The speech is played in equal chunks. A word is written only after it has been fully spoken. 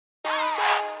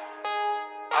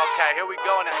Okay, here we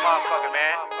go in this motherfucker,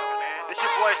 man. This your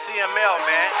boy CML,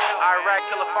 man. Iraq,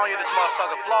 California, this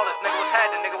motherfucker. Flawless, nigga. What's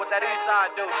happening, nigga? What that east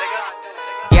side do, nigga?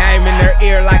 Game in their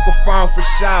ear like a phone for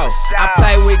show. I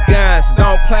play with guns,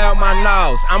 don't play on my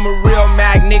nose. I'm a real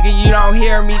Mac, nigga, you don't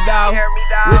hear me though.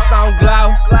 Wrist on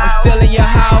glow, I'm still in your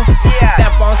hoe.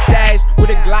 Step on stage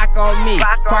with a Glock on me.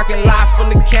 Parking lot full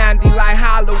of candy like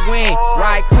Halloween.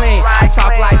 Right clean, I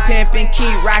talk like Pimp and Key.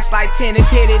 Racks like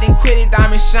tennis, hit it and quit it.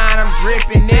 Diamond shine, I'm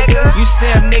dripping, nigga. You see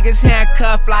them niggas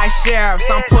handcuffed like sheriffs.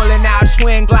 I'm pulling out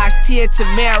twin Glocks, Tia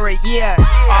Tamara, yeah.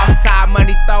 Off top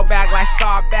money, throwback like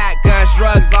Starback. Guns,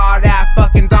 drugs, all that,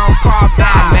 fucking don't call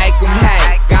back. I make them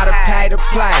hate, gotta pay to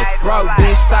play. Bro,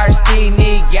 bitch thirsty,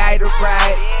 need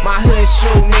Gatorade. My hood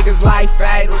shoot niggas like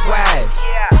fadeaways.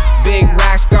 Big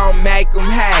racks gon' make them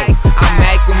hate. I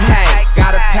make them hate,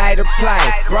 gotta pay to play.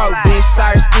 Bro, bitch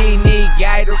thirsty, need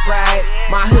Gatorade.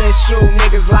 My hood shoot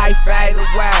niggas like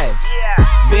fadeaways.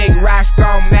 Big racks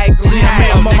gon' make them hate.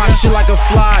 I'm on my shit like a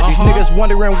fly. These niggas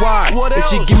wondering why. If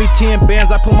she give me 10 bands,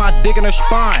 I put my dick in her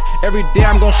spine. Every day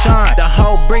I'm gon' shine. The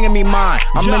hoe bringing me mine.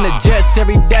 I'm in the jets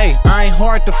every day. I ain't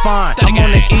hard to find. I'm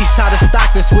on the east side of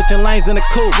Stockton, switching lanes in the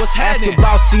coupe. Ask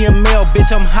about CML,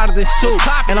 bitch, I'm hotter than soup.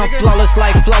 And I'm flawless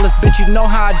like flawless, bitch, you know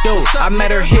how I do. I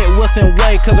made her hit Wilson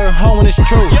Way, cause her hoeing is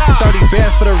true. 30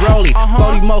 bands for the rollie,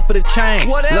 40 more for the chain.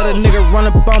 Let a nigga run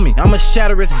up on me, I'ma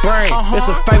shatter his brain. It's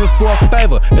a favor for a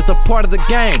favor, it's a part of the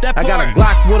game. I got a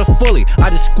Glock with a fully, I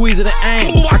just squeeze it and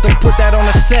aim. I can put that on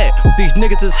a set, these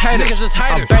niggas is haters.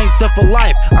 I'm banked up for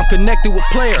life, I'm connected with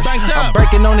players. I'm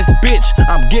breaking on this bitch,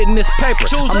 I'm getting this paper.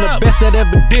 I'm the best that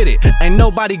ever did it, ain't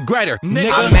nobody greater,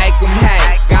 nigga. I make them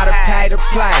hate, gotta pay to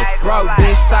play. Bro,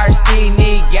 bitch thirsty,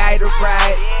 need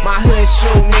Gatorade. My hood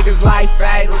shoot niggas like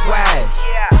fadeaways.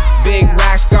 Big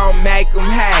racks gon' make them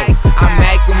hate. I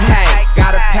make them hate,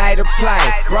 gotta pay to play.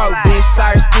 Bro, bitch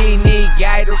thirsty, need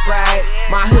Gatorade.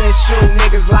 My hood shoot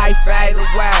niggas like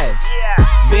fadeaways.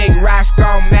 Big racks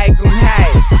gon' make them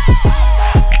hate.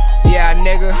 Yeah,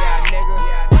 nigga.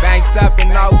 Banked up in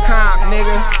no comp,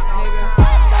 nigga.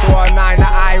 209 to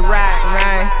Iraq,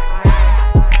 man.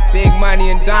 Big money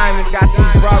and diamonds got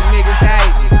these broke niggas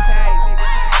hating.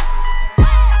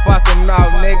 Fuck them no,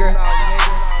 nigga.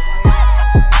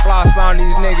 Floss on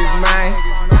these niggas, man.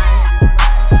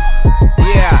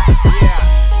 Yeah.